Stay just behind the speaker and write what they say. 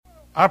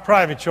Our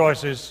private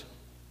choices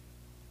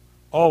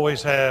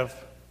always have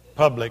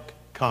public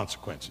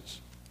consequences.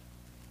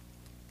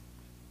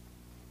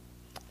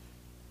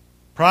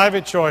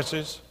 Private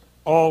choices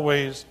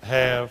always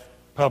have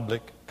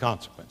public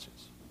consequences.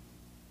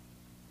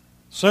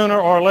 Sooner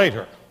or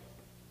later,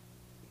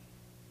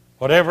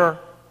 whatever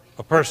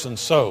a person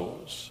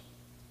sows,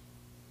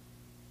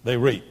 they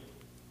reap.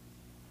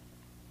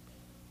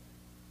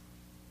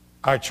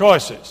 Our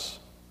choices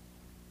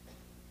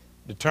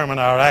determine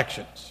our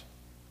actions,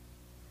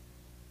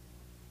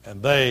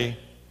 and they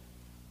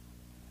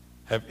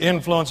have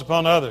influence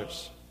upon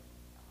others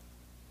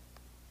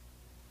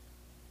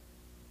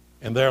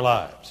in their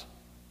lives.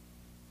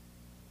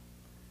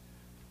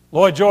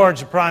 Lloyd George,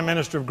 the Prime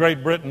Minister of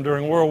Great Britain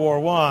during World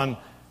War I,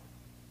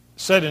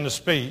 said in a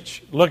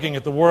speech, looking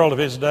at the world of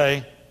his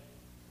day,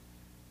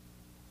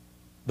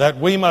 that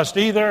we must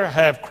either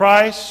have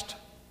Christ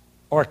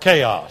or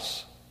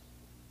chaos.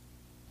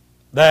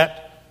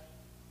 That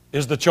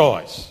is the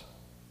choice.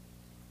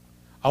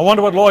 I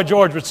wonder what Lloyd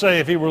George would say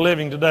if he were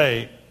living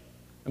today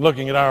and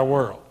looking at our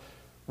world.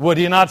 Would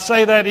he not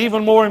say that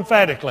even more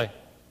emphatically,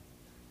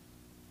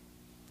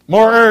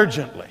 more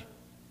urgently?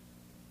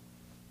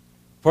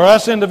 For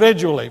us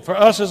individually, for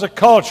us as a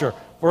culture,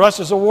 for us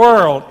as a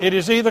world, it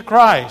is either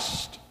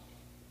Christ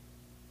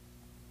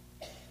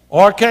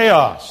or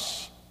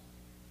chaos.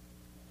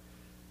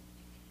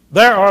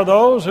 There are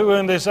those who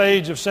in this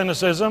age of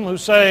cynicism who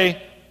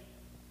say,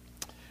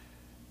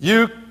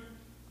 you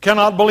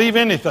cannot believe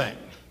anything.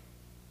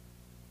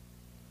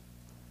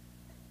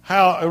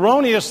 How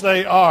erroneous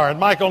they are. And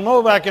Michael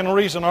Novak in a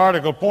recent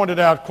article pointed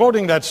out,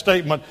 quoting that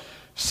statement,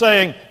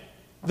 saying,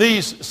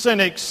 these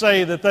cynics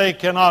say that they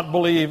cannot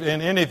believe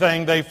in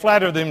anything. They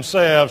flatter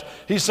themselves.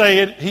 He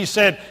said,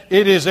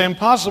 it is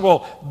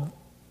impossible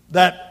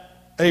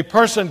that a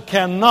person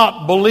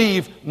cannot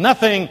believe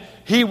nothing.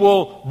 He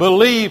will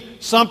believe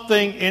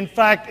something. In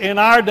fact, in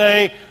our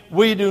day,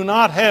 we do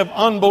not have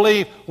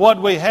unbelief. What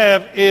we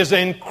have is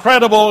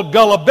incredible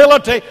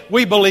gullibility.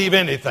 We believe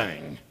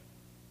anything.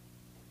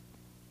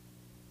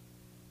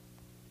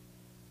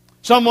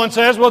 Someone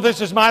says, well,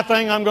 this is my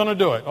thing, I'm going to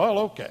do it. Well,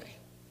 okay.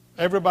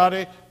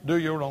 Everybody do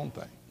your own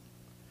thing.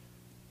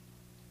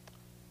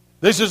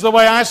 This is the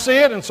way I see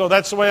it, and so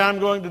that's the way I'm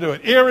going to do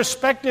it.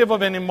 Irrespective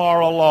of any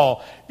moral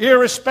law,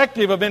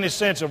 irrespective of any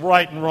sense of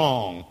right and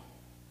wrong,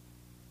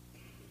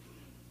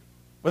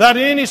 without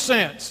any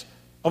sense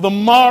of the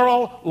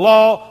moral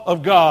law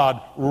of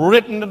God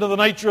written into the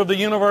nature of the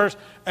universe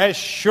as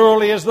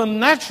surely as the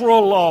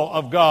natural law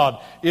of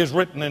God is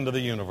written into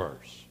the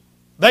universe.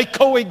 They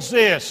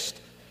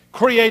coexist,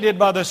 created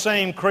by the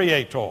same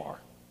Creator.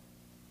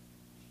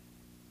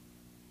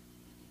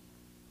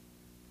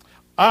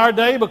 Our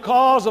day,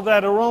 because of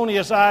that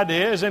erroneous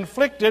idea, is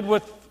inflicted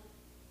with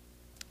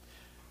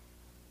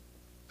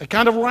a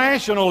kind of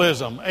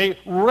rationalism, a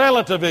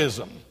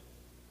relativism.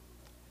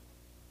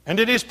 And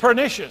it is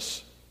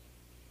pernicious.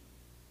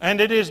 And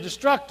it is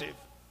destructive.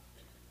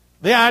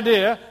 The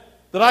idea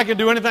that I can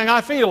do anything I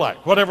feel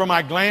like. Whatever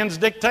my glands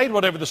dictate,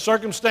 whatever the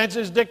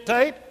circumstances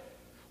dictate,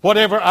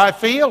 whatever I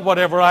feel,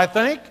 whatever I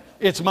think,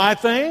 it's my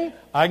thing,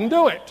 I can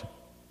do it.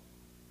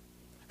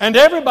 And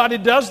everybody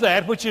does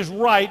that which is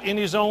right in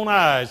his own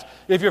eyes.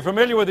 If you're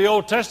familiar with the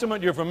Old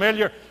Testament, you're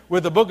familiar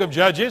with the book of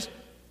Judges,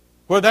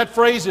 where that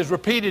phrase is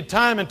repeated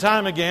time and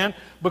time again,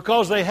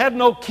 because they had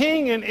no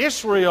king in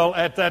Israel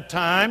at that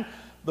time.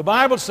 The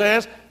Bible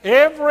says,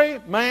 every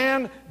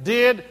man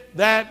did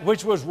that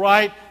which was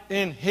right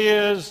in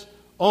his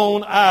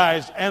own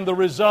eyes. And the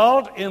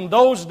result in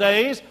those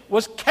days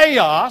was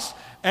chaos.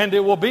 And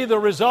it will be the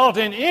result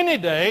in any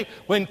day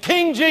when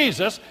King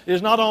Jesus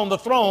is not on the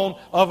throne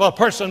of a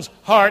person's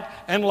heart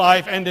and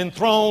life and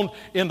enthroned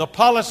in the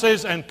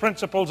policies and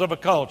principles of a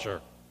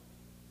culture.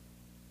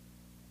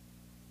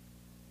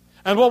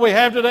 And what we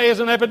have today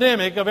is an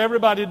epidemic of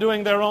everybody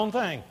doing their own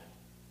thing.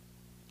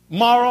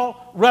 Moral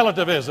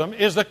relativism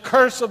is the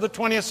curse of the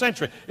 20th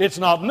century. It's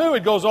not new.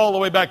 It goes all the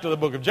way back to the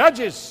book of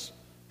Judges.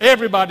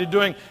 Everybody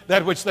doing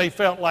that which they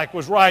felt like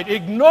was right,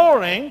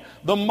 ignoring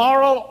the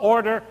moral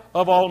order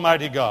of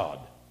Almighty God.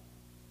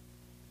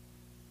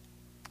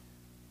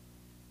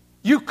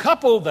 You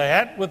couple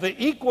that with the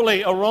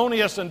equally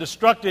erroneous and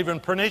destructive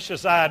and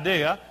pernicious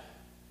idea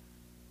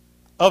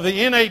of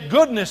the innate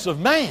goodness of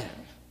man.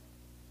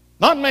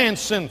 Not man's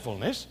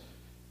sinfulness,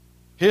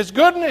 his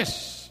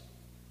goodness.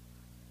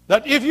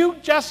 That if you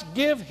just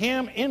give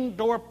him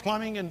indoor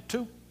plumbing and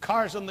 2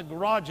 cars in the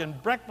garage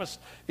and breakfast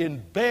in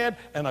bed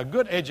and a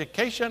good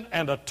education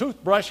and a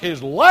toothbrush,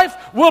 his life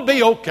will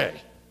be okay.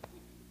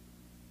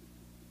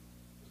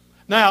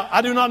 Now,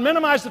 I do not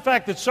minimize the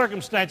fact that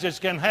circumstances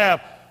can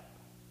have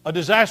a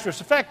disastrous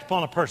effect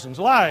upon a person's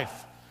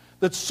life,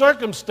 that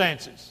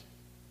circumstances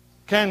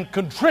can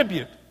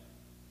contribute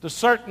to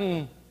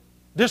certain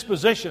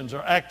dispositions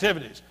or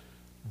activities.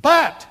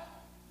 But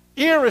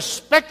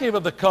irrespective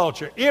of the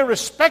culture,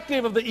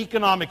 irrespective of the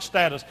economic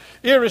status,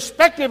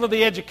 irrespective of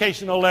the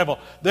educational level,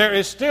 there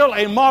is still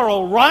a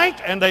moral right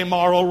and a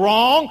moral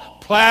wrong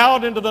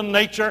plowed into the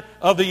nature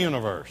of the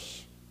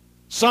universe.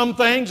 Some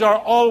things are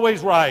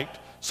always right.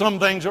 Some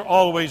things are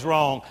always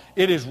wrong.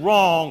 It is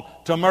wrong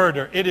to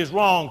murder. It is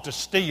wrong to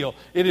steal.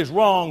 It is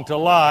wrong to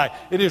lie.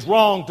 It is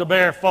wrong to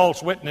bear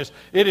false witness.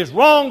 It is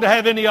wrong to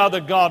have any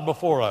other God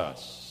before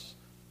us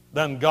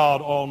than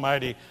God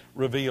Almighty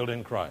revealed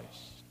in Christ.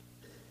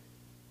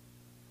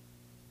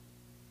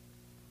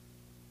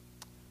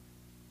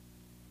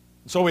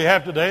 So we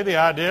have today the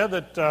idea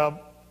that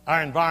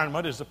our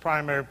environment is the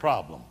primary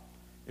problem.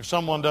 If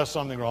someone does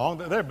something wrong,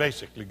 they're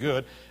basically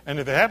good. And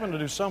if they happen to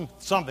do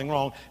something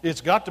wrong,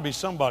 it's got to be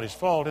somebody's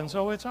fault, and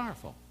so it's our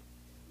fault.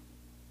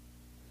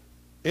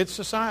 It's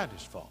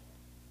society's fault.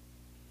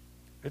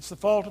 It's the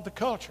fault of the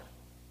culture.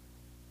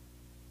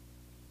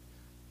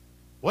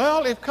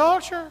 Well, if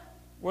culture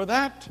were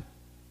that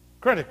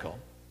critical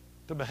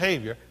to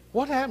behavior,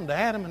 what happened to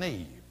Adam and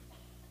Eve?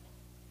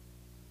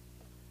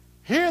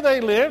 Here they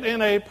lived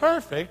in a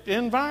perfect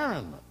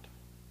environment.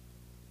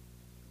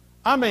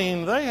 I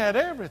mean, they had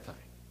everything.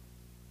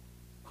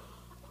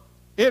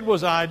 It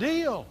was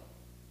ideal,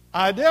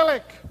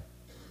 idyllic.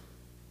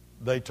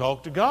 They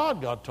talked to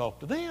God, God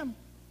talked to them.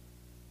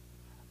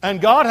 And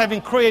God,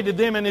 having created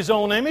them in His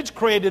own image,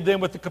 created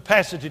them with the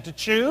capacity to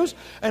choose.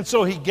 And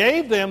so He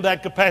gave them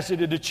that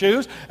capacity to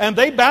choose. And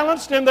they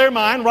balanced in their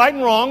mind right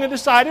and wrong and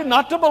decided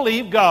not to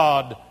believe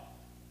God.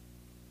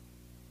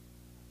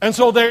 And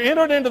so there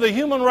entered into the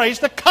human race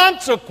the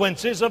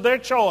consequences of their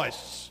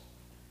choice.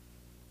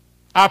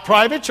 Our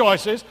private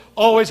choices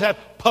always have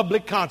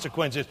public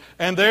consequences.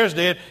 And theirs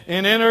did.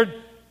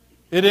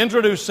 It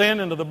introduced sin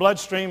into the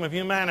bloodstream of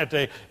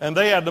humanity. And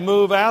they had to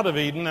move out of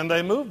Eden. And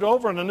they moved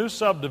over in a new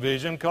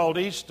subdivision called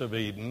East of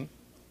Eden.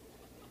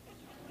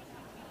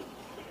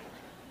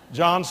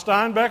 John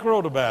Steinbeck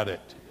wrote about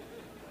it.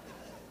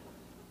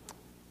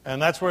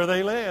 And that's where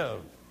they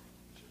lived.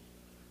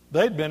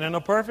 They'd been in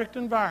a perfect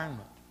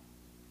environment.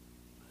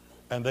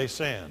 And they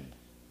sinned.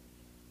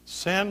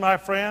 Sin, my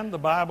friend, the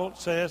Bible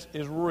says,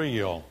 is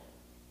real.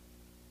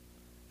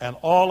 And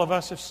all of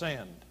us have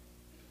sinned.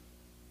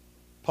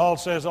 Paul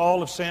says all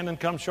have sinned and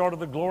come short of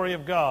the glory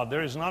of God.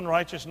 There is none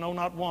righteous, no,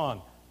 not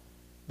one.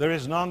 There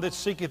is none that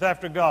seeketh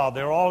after God.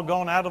 They are all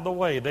gone out of the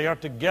way. They are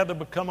together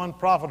become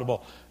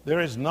unprofitable. There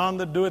is none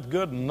that doeth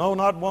good, no,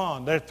 not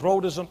one. Their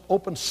throat is an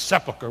open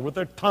sepulchre. With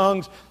their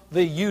tongues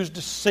they use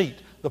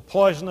deceit. The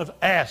poison of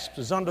asps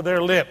is under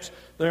their lips.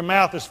 Their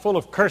mouth is full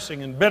of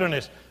cursing and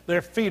bitterness.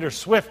 Their feet are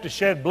swift to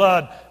shed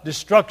blood.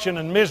 Destruction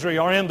and misery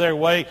are in their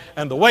way.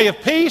 And the way of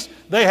peace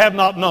they have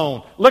not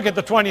known. Look at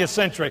the 20th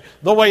century.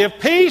 The way of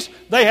peace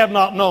they have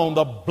not known.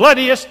 The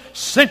bloodiest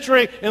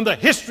century in the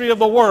history of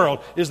the world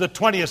is the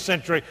 20th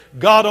century.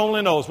 God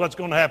only knows what's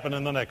going to happen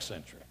in the next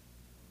century.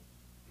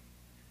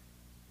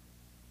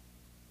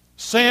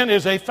 Sin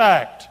is a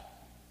fact.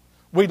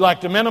 We'd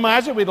like to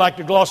minimize it. We'd like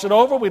to gloss it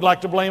over. We'd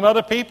like to blame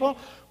other people.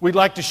 We'd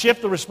like to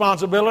shift the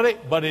responsibility.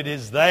 But it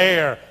is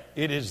there.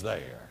 It is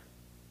there.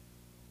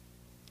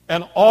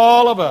 And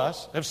all of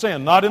us have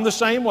sinned. Not in the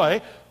same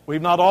way.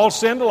 We've not all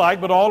sinned alike,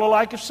 but all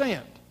alike have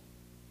sinned.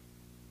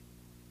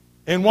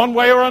 In one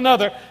way or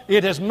another,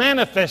 it has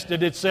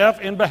manifested itself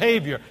in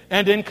behavior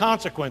and in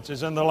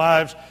consequences in the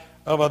lives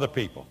of other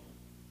people.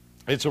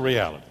 It's a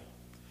reality.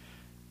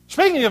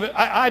 Speaking of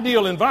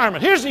ideal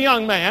environment, here's a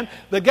young man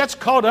that gets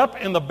caught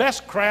up in the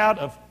best crowd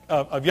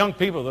of young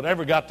people that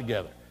ever got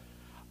together.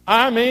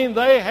 I mean,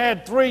 they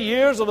had 3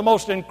 years of the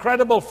most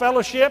incredible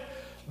fellowship.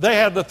 They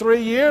had the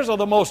 3 years of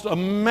the most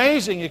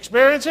amazing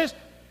experiences.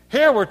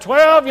 Here were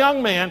 12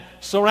 young men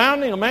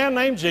surrounding a man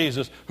named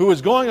Jesus who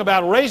was going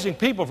about raising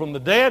people from the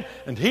dead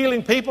and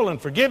healing people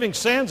and forgiving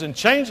sins and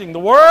changing the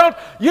world.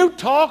 You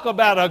talk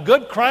about a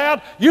good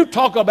crowd. You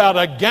talk about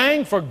a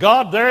gang for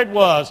God. There it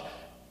was.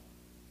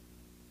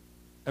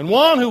 And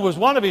one who was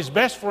one of his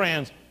best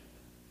friends,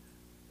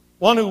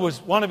 one who was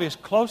one of his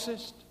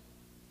closest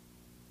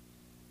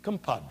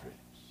compadres,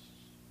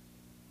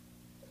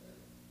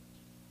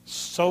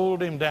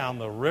 sold him down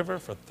the river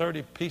for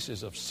 30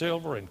 pieces of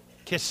silver and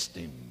kissed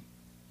him.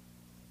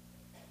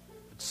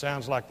 It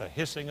sounds like the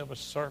hissing of a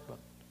serpent.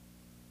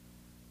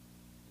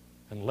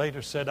 And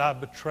later said, I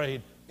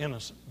betrayed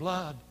innocent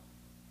blood.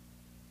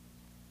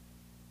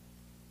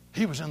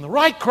 He was in the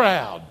right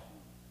crowd.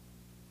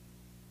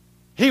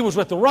 He was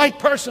with the right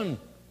person.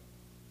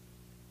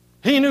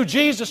 He knew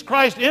Jesus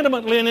Christ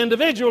intimately and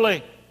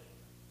individually.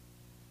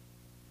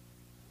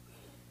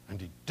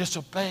 And he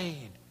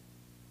disobeyed.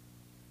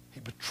 He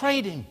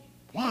betrayed him.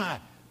 Why?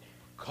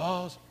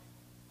 Because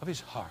of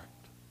his heart.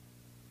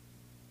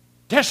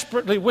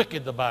 Desperately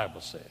wicked, the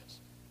Bible says,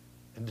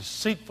 and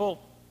deceitful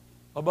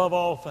above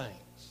all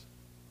things.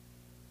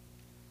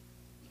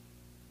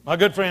 My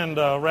good friend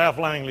Ralph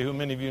Langley, who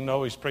many of you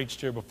know, he's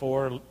preached here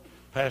before,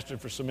 pastored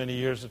for so many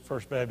years at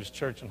First Baptist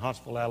Church in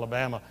Huntsville,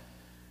 Alabama.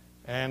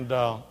 And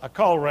I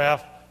called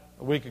Ralph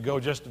a week ago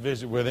just to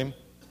visit with him.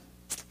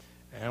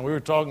 And we were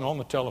talking on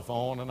the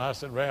telephone, and I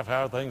said, Ralph,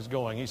 how are things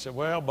going? He said,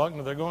 well,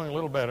 Buckner, they're going a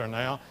little better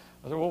now.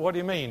 I said, well, what do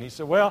you mean? He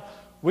said, well,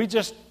 we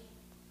just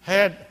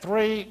had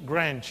 3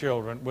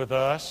 grandchildren with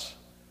us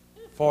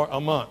for a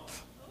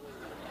month.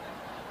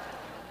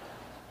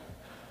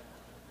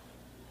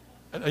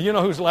 You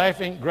know who's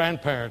laughing?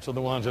 Grandparents are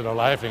the ones that are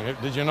laughing.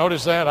 Did you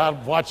notice that? I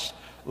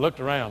looked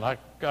around. I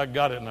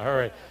got it in a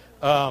hurry.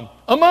 A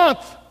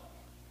month.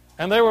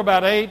 And they were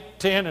about 8,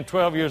 10, and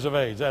 12 years of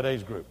age, that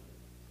age group.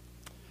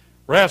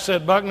 Ralph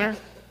said, Buckner,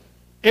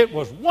 it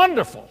was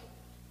wonderful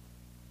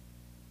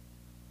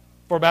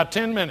for about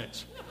 10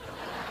 minutes.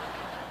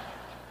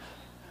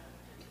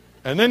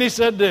 And then he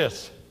said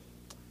this,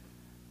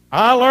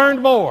 I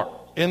learned more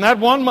in that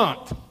 1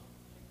 month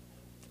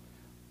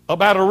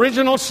about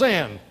original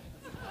sin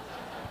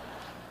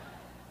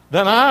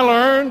than I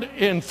learned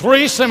in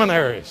 3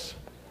 seminaries.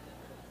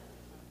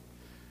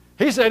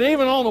 He said,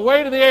 even on the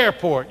way to the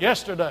airport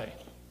yesterday,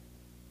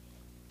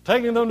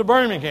 taking them to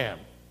Birmingham,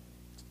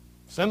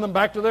 send them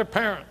back to their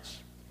parents.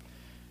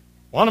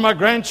 One of my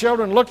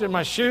grandchildren looked at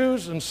my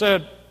shoes and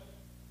said,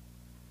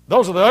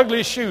 those are the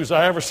ugliest shoes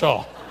I ever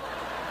saw.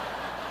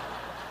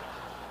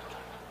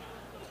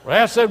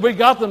 Ralph said we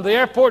got them to the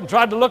airport and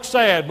tried to look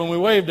sad when we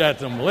waved at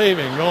them,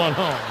 leaving, going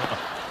home.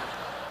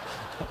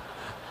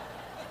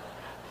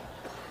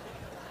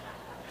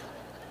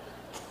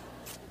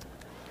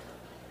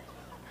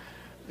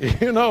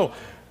 You know,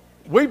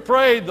 we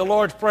prayed the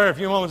Lord's Prayer a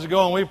few moments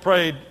ago, and we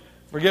prayed,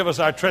 forgive us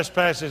our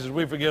trespasses as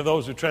we forgive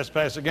those who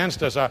trespass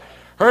against us. I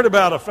heard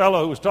about a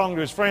fellow who was talking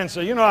to his friend,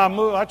 say, you know,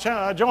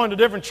 I joined a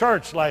different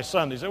church last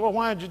Sunday. He said, well,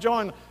 why did you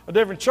join a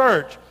different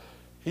church?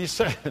 He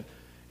said,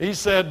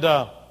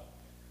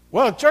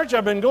 well, the church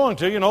I've been going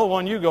to, you know, the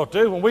one you go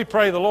to, when we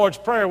pray the Lord's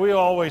Prayer, we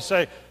always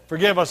say,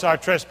 forgive us our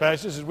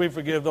trespasses as we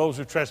forgive those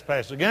who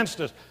trespass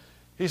against us.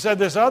 He said,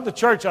 this other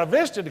church I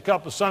visited a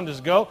couple of Sundays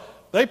ago,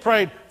 they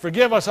prayed,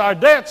 forgive us our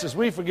debts as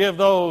we forgive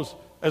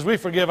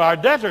our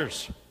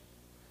debtors.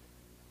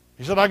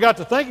 He said, I got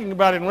to thinking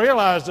about it and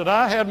realized that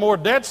I had more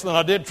debts than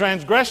I did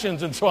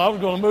transgressions, and so I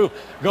was going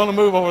to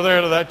move over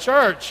there to that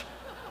church.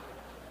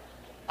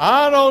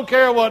 I don't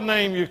care what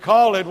name you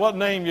call it, what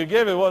name you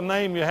give it, what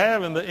name you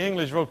have in the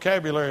English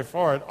vocabulary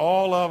for it.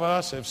 All of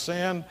us have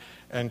sinned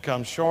and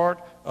come short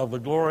of the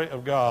glory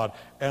of God.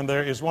 And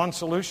there is one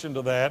solution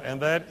to that,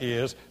 and that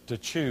is to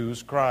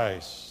choose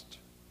Christ.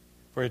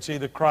 For it's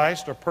either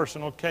Christ or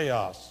personal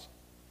chaos.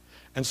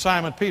 And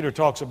Simon Peter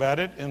talks about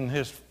it in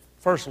his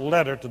first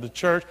letter to the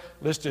church,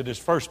 listed as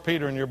 1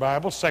 Peter in your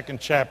Bible, 2nd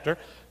chapter.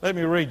 Let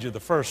me read you the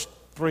first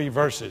 3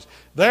 verses.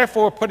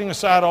 Therefore, putting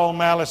aside all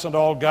malice and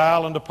all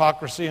guile and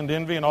hypocrisy and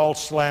envy and all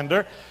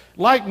slander,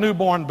 like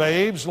newborn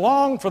babes,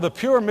 long for the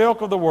pure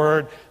milk of the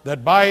word,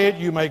 that by it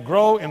you may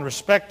grow in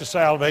respect to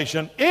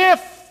salvation,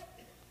 if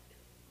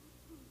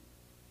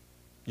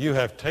you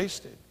have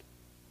tasted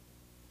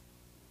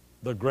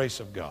the grace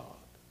of God.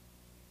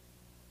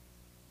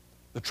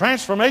 The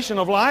transformation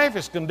of life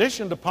is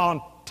conditioned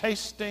upon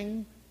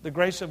tasting the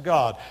grace of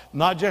God.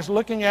 Not just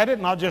looking at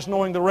it, not just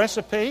knowing the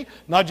recipe,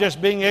 not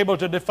just being able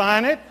to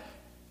define it,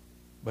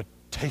 but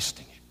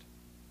tasting it.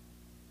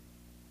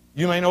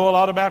 You may know a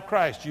lot about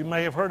Christ. You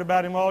may have heard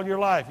about Him all your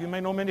life. You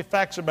may know many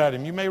facts about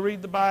Him. You may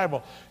read the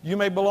Bible. You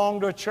may belong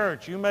to a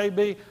church. You may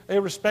be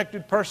a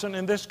respected person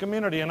in this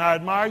community, and I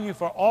admire you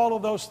for all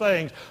of those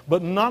things,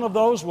 but none of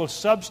those will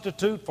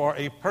substitute for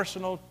a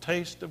personal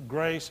taste of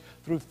grace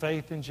through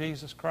faith in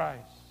Jesus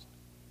Christ.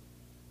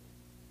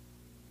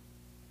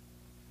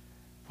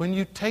 When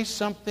you taste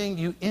something,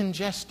 you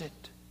ingest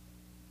it.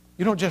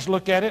 You don't just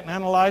look at it and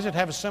analyze it,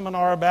 have a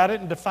seminar about it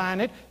and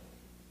define it.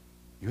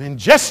 You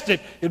ingest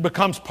it, it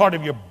becomes part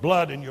of your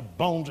blood and your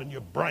bones and your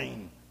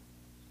brain.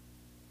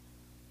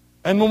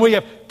 And when we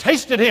have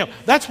tasted Him,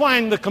 that's why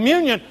in the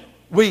communion,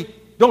 we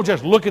don't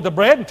just look at the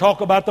bread and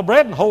talk about the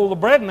bread and hold the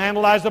bread and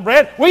analyze the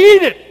bread. We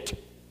eat it.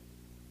 It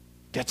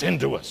gets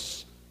into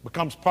us,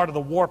 becomes part of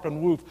the warp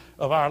and woof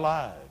of our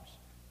lives.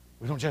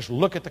 We don't just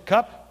look at the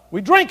cup,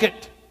 we drink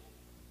it.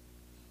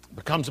 It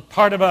becomes a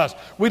part of us.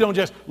 We don't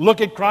just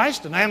look at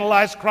Christ and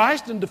analyze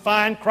Christ and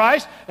define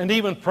Christ and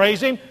even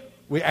praise Him.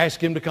 We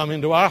ask Him to come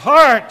into our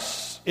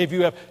hearts. If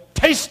you have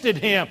tasted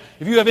Him,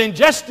 if you have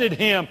ingested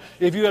Him,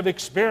 if you have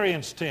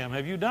experienced Him,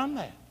 have you done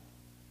that?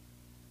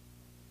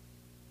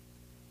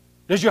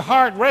 Does your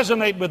heart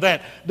resonate with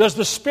that? Does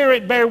the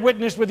Spirit bear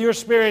witness with your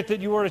spirit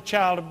that you are a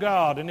child of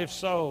God? And if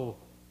so,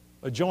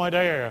 a joint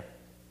heir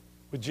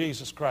with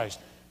Jesus Christ.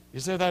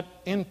 Is there that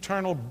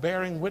internal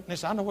bearing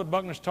witness? I know what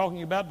Buckner's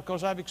talking about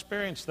because I've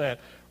experienced that.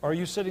 Or are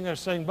you sitting there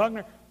saying,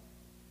 Buckner,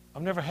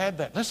 I've never had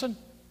that. Listen,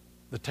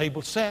 the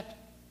table's set.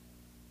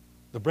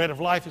 The bread of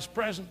life is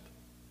present.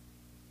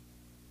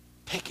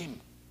 Take Him.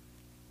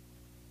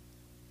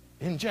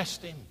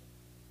 Ingest Him.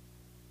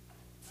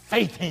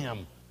 Faith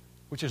Him,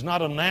 which is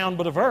not a noun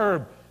but a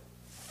verb.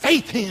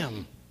 Faith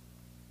Him.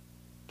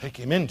 Take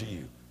Him into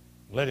you.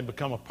 Let Him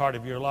become a part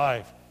of your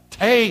life.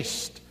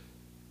 Taste,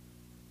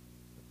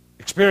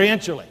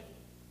 experientially,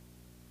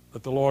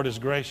 that the Lord is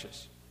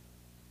gracious.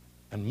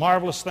 And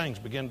marvelous things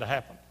begin to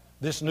happen.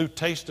 This new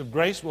taste of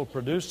grace will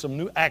produce some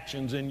new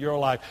actions in your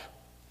life.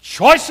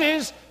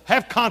 Choices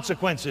have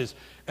consequences.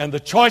 And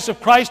the choice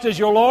of Christ as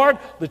your Lord,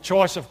 the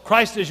choice of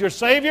Christ as your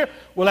Savior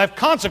will have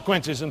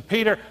consequences. And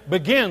Peter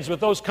begins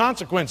with those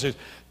consequences.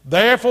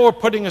 Therefore,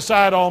 putting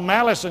aside all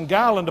malice and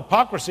guile and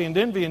hypocrisy and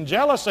envy and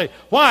jealousy.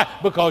 Why?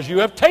 Because you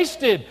have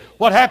tasted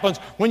what happens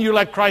when you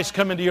let Christ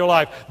come into your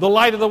life. The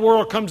light of the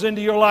world comes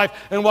into your life,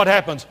 and what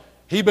happens?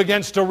 He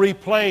begins to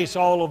replace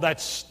all of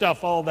that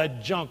stuff, all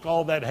that junk,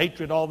 all that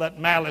hatred, all that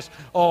malice,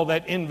 all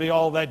that envy,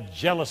 all that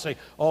jealousy,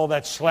 all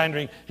that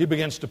slandering. He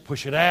begins to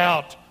push it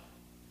out.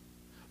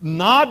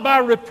 Not by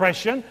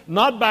repression,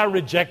 not by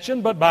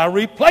rejection, but by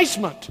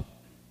replacement.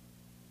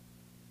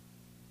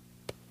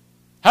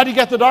 How do you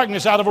get the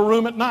darkness out of a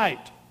room at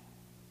night?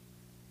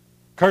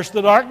 Curse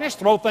the darkness,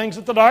 throw things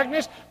at the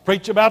darkness,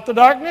 preach about the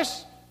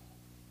darkness?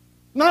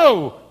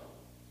 No.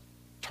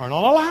 Turn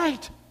on a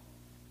light.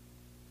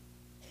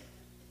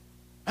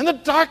 And the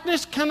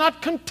darkness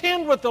cannot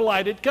contend with the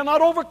light. It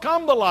cannot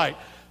overcome the light.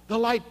 The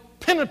light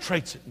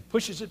penetrates it and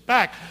pushes it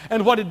back.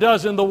 And what it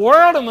does in the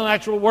world, in the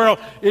natural world,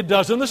 it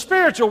does in the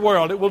spiritual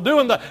world. It will do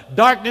in the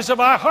darkness of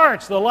our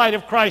hearts. The light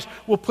of Christ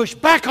will push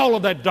back all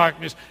of that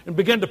darkness and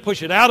begin to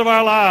push it out of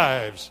our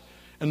lives.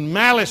 And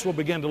malice will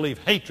begin to leave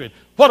hatred.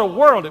 What a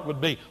world it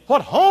would be.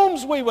 What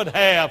homes we would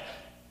have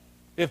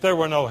if there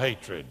were no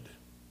hatred.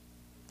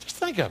 Just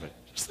think of it.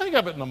 Just think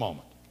of it in a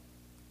moment.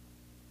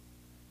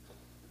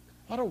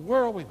 What a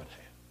world we would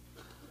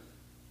have.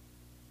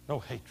 No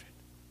hatred.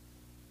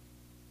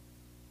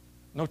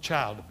 No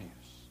child abuse.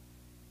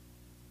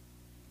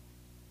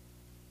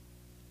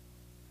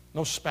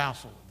 No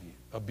spousal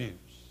abuse.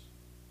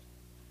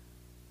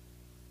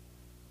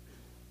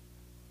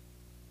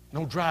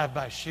 No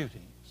drive-by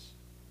shootings.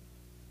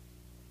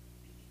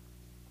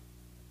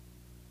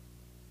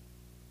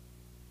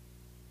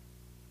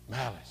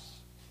 Malice.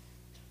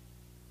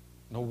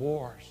 No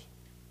wars.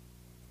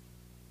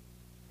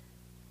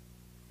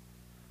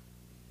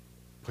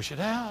 Push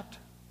it out.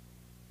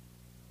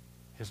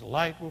 His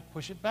light will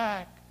push it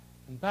back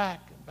and back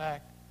and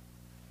back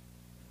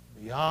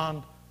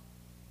beyond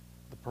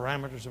the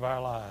parameters of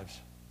our lives.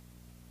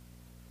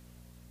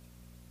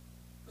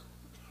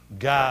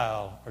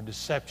 Guile or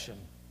deception.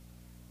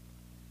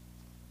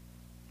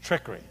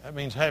 Trickery. That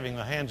means having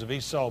the hands of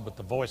Esau but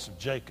the voice of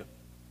Jacob.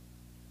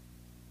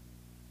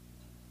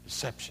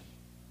 Deception.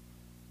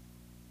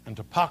 And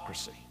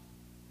hypocrisy.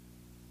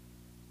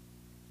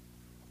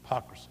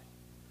 Hypocrisy.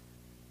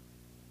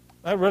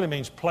 That really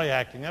means play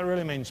acting. That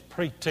really means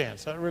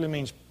pretense. That really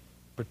means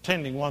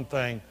pretending one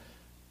thing,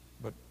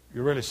 but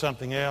you're really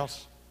something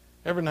else.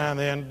 Every now and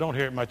then, don't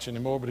hear it much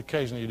anymore, but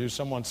occasionally you do,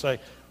 someone say,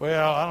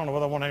 well, I don't know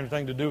whether I want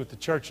anything to do with the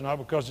church or not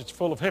because it's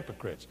full of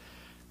hypocrites.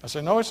 I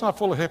say, no, it's not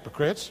full of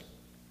hypocrites.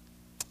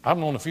 I've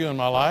known a few in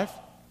my life,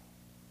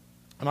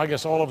 and I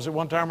guess all of us at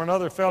one time or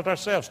another felt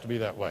ourselves to be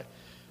that way.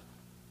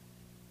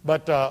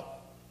 But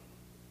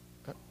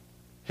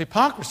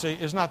hypocrisy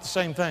is not the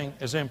same thing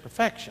as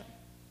imperfection.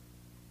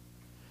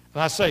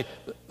 And I say,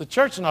 the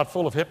church is not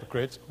full of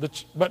hypocrites,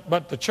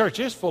 but the church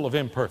is full of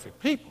imperfect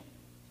people.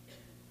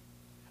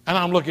 And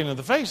I'm looking into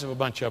the face of a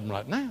bunch of them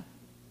right now.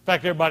 In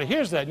fact, everybody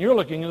hears that, and you're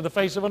looking into the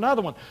face of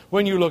another one.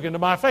 When you look into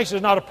my face,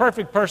 there's not a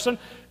perfect person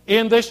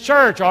in this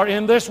church or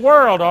in this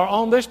world or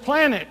on this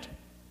planet.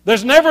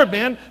 There's never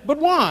been but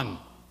one.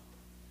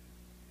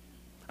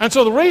 And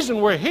so the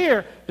reason we're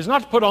here is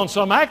not to put on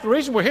some act. The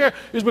reason we're here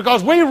is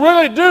because we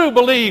really do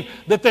believe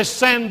that this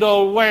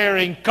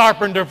sandal-wearing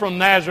carpenter from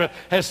Nazareth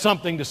has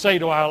something to say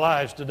to our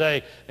lives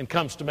today and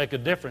comes to make a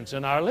difference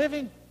in our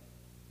living.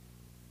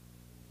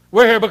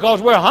 We're here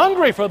because we're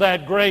hungry for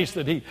that grace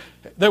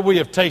that we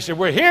have tasted.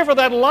 We're here for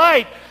that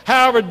light,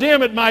 however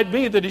dim it might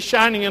be, that is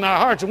shining in our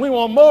hearts, and we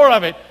want more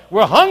of it.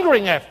 We're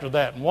hungering after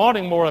that and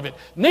wanting more of it,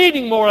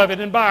 needing more of it,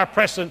 and by our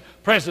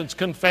presence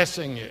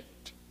confessing it.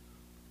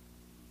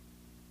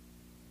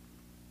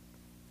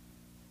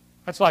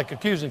 That's like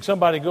accusing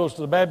somebody who goes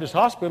to the Baptist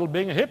hospital of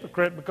being a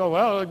hypocrite because,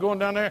 well, they're going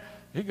down there.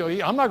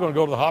 I'm not going to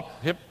go to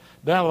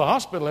down to the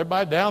hospital.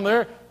 Everybody down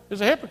there is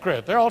a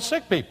hypocrite. They're all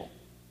sick people.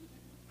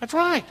 That's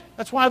right.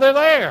 That's why they're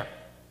there.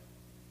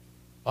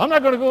 I'm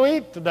not going to go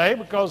eat today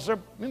because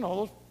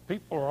those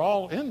people are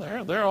all in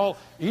there. They're all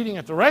eating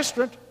at the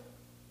restaurant.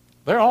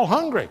 They're all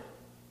hungry.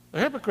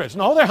 They're hypocrites.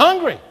 No, they're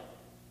hungry.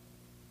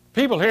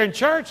 People here in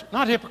church,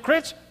 not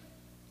hypocrites.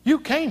 You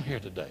came here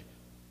today.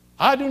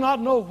 I do not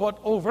know what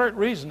overt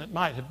reason it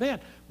might have been,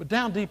 but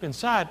down deep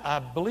inside, I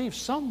believe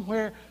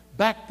somewhere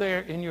back there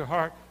in your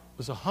heart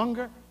was a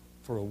hunger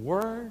for a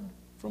word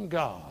from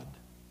God.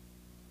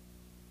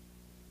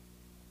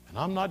 And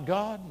I'm not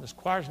God, and this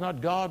choir's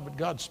not God, but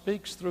God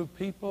speaks through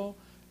people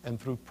and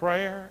through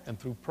prayer and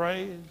through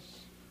praise.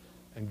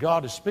 And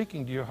God is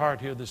speaking to your heart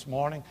here this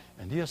morning,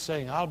 and He is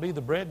saying, I'll be the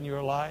bread in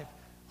your life.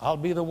 I'll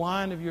be the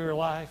wine of your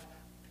life.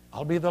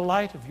 I'll be the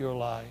light of your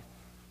life.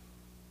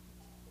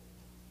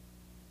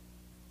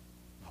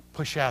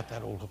 Push out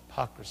that old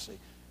hypocrisy,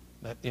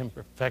 that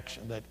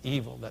imperfection, that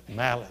evil, that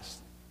malice,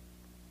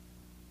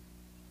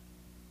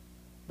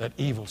 that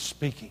evil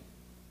speaking.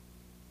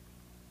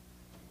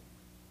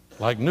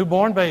 Like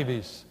newborn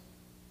babies.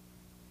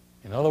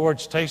 In other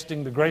words,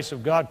 tasting the grace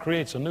of God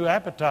creates a new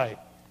appetite.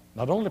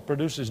 Not only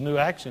produces new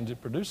actions, it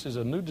produces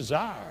a new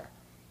desire,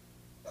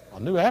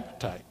 a new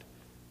appetite.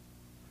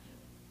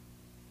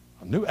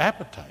 A new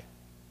appetite.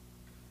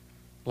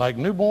 Like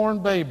newborn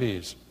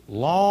babies,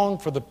 long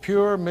for the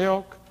pure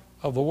milk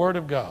of the Word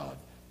of God,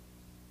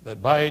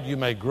 that by it you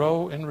may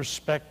grow in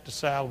respect to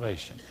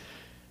salvation.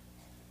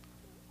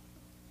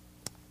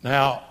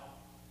 Now,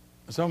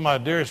 some of my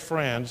dearest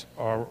friends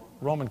are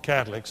Roman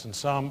Catholics, and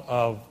some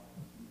of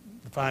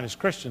the finest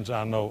Christians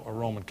I know are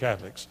Roman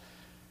Catholics.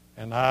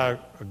 And I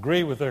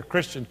agree with their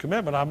Christian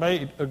commitment. I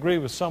may agree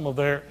with some of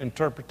their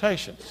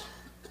interpretations.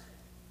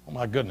 Oh,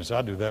 my goodness,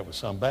 I do that with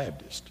some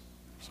Baptists.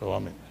 So, I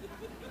mean,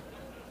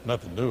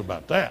 nothing new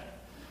about that.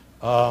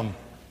 The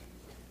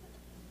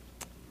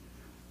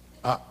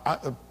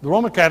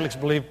Roman Catholics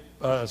believe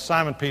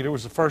Simon Peter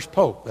was the first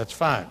pope. That's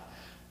fine.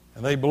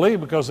 And they believe,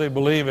 because they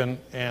believe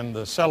in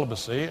the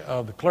celibacy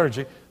of the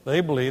clergy,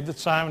 they believe that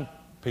Simon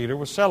Peter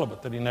was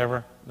celibate, that he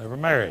never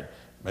married.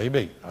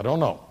 Maybe. I don't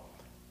know.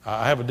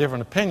 I have a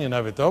different opinion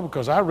of it, though,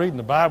 because I read in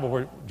the Bible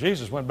where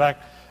Jesus went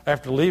back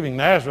after leaving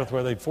Nazareth,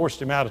 where they'd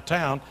forced him out of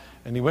town,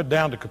 and he went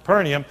down to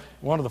Capernaum.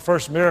 One of the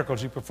first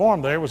miracles he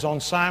performed there was on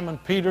Simon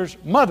Peter's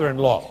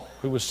mother-in-law,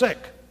 who was sick.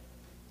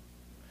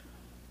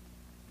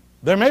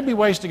 There may be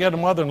ways to get a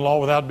mother-in-law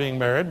without being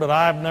married, but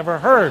I've never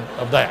heard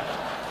of that.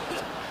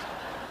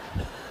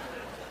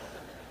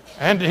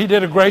 And he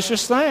did a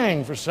gracious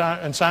thing,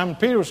 and Simon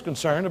Peter was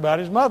concerned about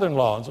his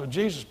mother-in-law, and so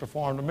Jesus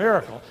performed a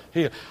miracle.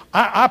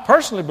 I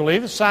personally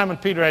believe that Simon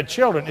Peter had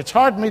children. It's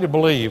hard for me to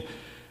believe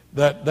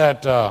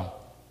that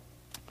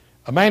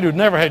a man who'd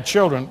never had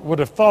children would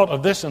have thought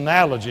of this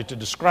analogy to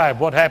describe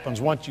what happens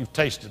once you've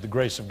tasted the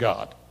grace of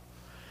God.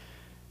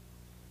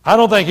 I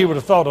don't think he would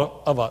have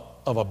thought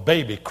of a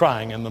baby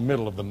crying in the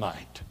middle of the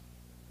night.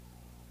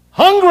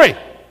 Hungry!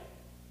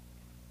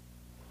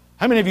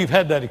 How many of you have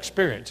had that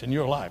experience in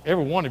your life?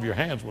 Every one of your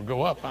hands will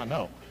go up, I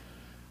know.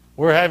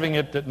 We're having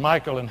it at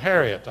Michael and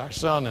Harriet, our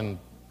son and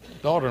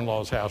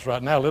daughter-in-law's house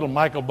right now. Little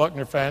Michael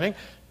Buckner Fanning,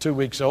 2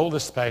 weeks old,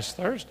 this past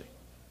Thursday.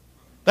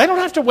 They don't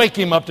have to wake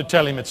him up to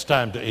tell him it's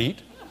time to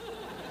eat.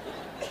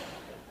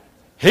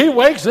 He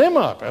wakes them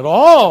up at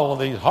all of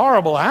these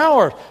horrible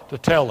hours to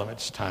tell them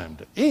it's time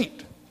to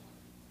eat.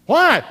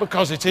 Why?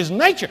 Because it's his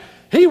nature.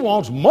 He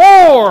wants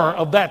more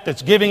of that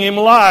that's giving him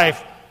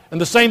life. And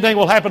the same thing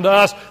will happen to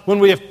us when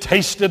we have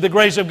tasted the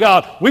grace of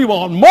God. We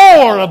want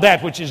more of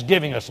that which is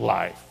giving us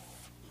life.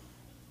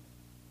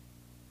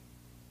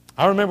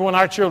 I remember when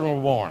our children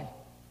were born.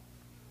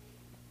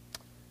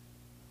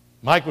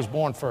 Mike was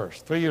born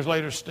first. 3 years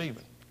later,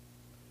 Stephen.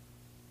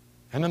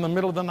 And in the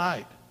middle of the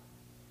night,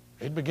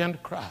 he'd begin to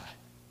cry.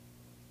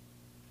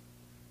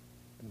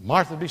 And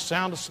Martha would be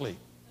sound asleep.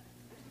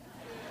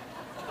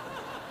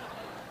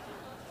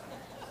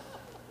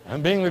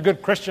 And being the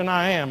good Christian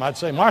I am, I'd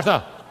say,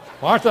 Martha,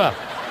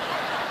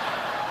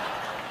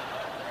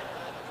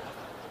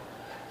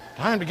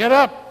 time to get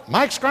up.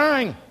 Mike's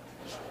crying.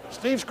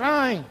 Steve's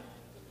crying.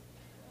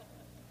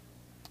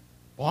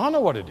 Well, I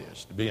know what it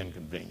is to be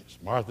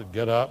inconvenienced. Martha'd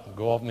get up and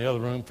go off in the other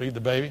room, feed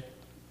the baby.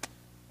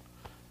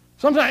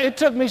 It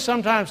took me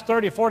sometimes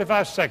 30,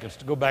 45 seconds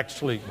to go back to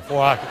sleep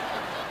before I could.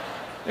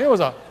 It was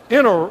a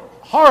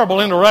horrible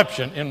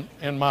interruption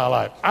in my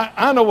life.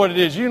 I know what it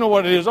is. You know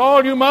what it is.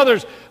 All you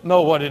mothers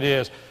know what it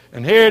is.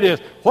 And here it is.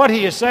 What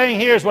he is saying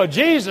here is what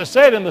Jesus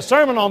said in the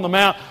Sermon on the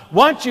Mount.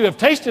 Once you have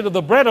tasted of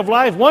the bread of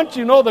life, once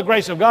you know the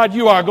grace of God,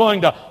 you are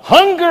going to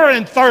hunger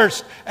and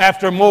thirst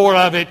after more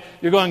of it.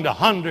 You're going to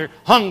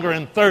hunger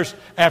and thirst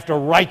after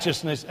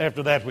righteousness,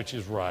 after that which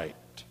is right.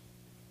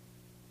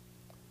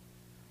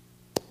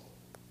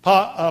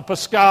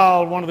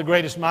 Pascal, one of the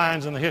greatest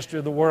minds in the history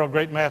of the world,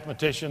 great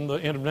mathematician, the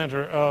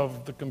inventor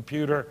of the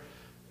computer,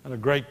 and a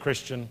great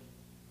Christian,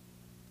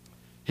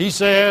 he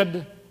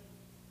said,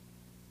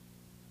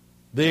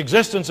 the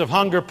existence of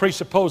hunger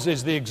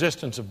presupposes the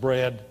existence of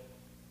bread.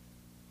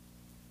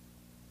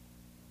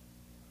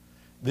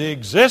 The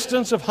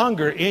existence of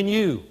hunger in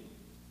you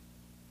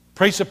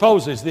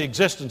presupposes the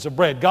existence of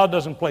bread. God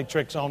doesn't play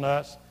tricks on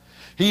us.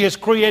 He has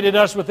created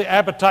us with the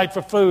appetite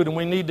for food, and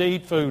we need to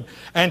eat food,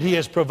 and He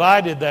has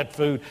provided that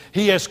food.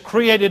 He has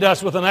created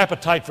us with an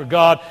appetite for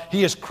God.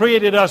 He has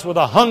created us with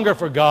a hunger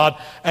for God,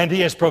 and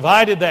He has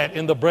provided that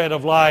in the bread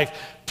of life.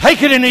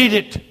 Take it and eat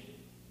it.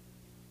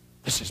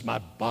 This is my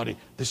body.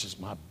 This is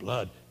my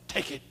blood.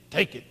 Take it,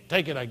 take it,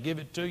 take it. I give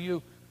it to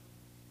you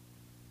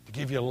to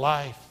give you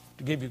life,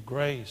 to give you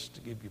grace,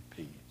 to give you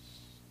peace.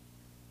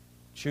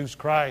 Choose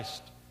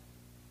Christ,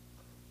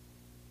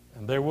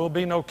 and there will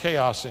be no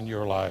chaos in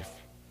your life.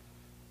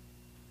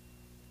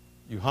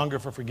 You hunger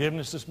for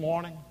forgiveness this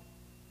morning?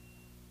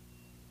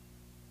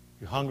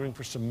 You're hungering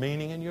for some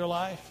meaning in your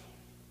life?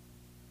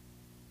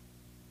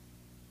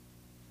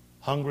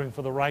 Hungering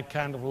for the right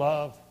kind of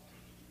love?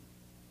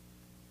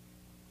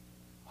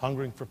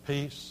 Hungering for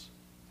peace?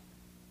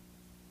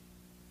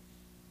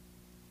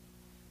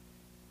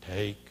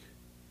 Take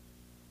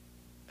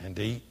and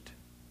eat.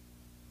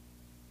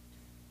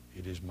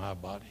 It is my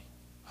body.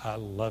 I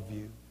love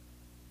you,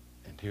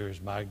 and here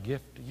is my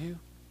gift to you.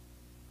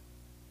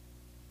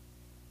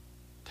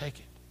 Take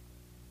it.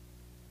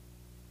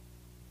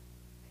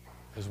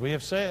 As we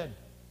have said,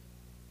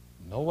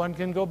 no one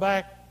can go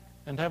back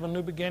and have a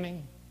new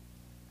beginning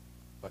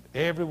But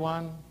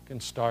everyone can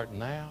start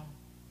now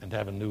and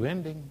have a new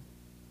ending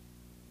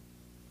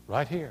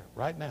right here,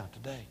 right now,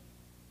 today,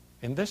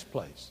 in this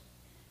place.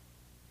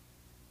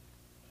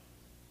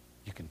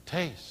 You can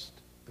taste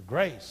the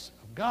grace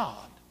of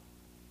God,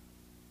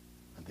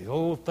 and the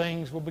old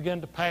things will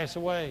begin to pass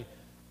away,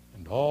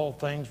 and all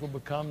things will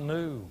become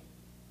new,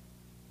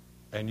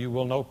 and you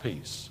will know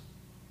peace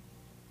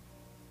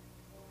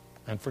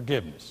and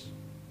forgiveness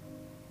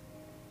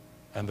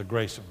and the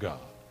grace of God.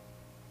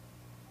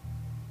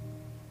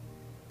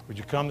 Would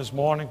you come this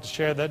morning to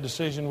share that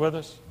decision with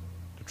us,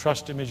 to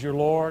trust Him as your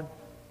Lord,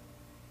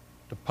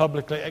 to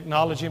publicly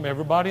acknowledge Him?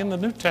 Everybody in the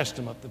New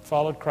Testament that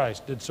followed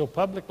Christ did so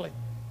publicly.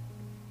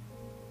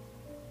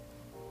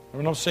 There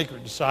were no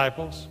secret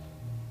disciples.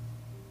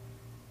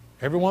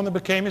 Everyone that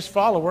became His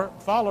follower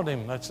followed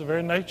Him. That's the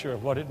very nature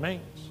of what it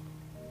means.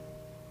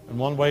 And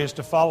one way is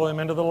to follow Him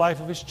into the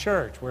life of His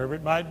church, wherever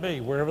it might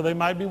be, wherever they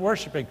might be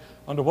worshiping,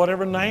 under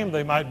whatever name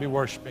they might be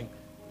worshiping.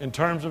 In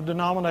terms of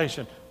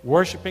denomination,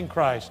 worshiping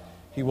Christ,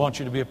 He wants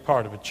you to be a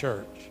part of a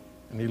church.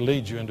 And He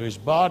leads you into His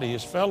body,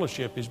 His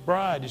fellowship, His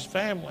bride, His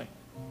family.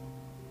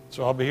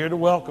 So I'll be here to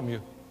welcome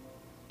you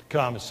to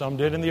come, as some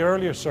did in the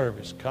earlier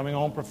service, coming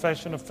on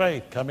profession of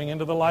faith, coming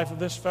into the life of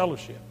this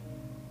fellowship.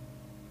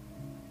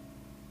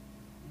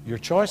 Your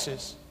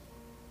choices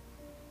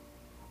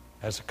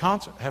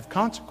have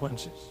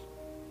consequences.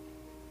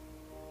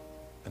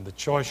 And the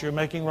choice you're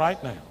making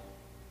right now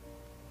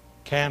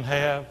can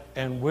have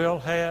and will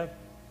have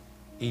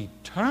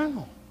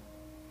eternal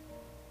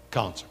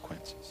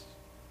consequences.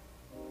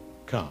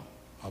 Come,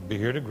 I'll be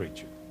here to greet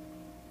you.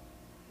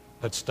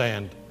 Let's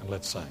stand and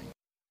let's sing.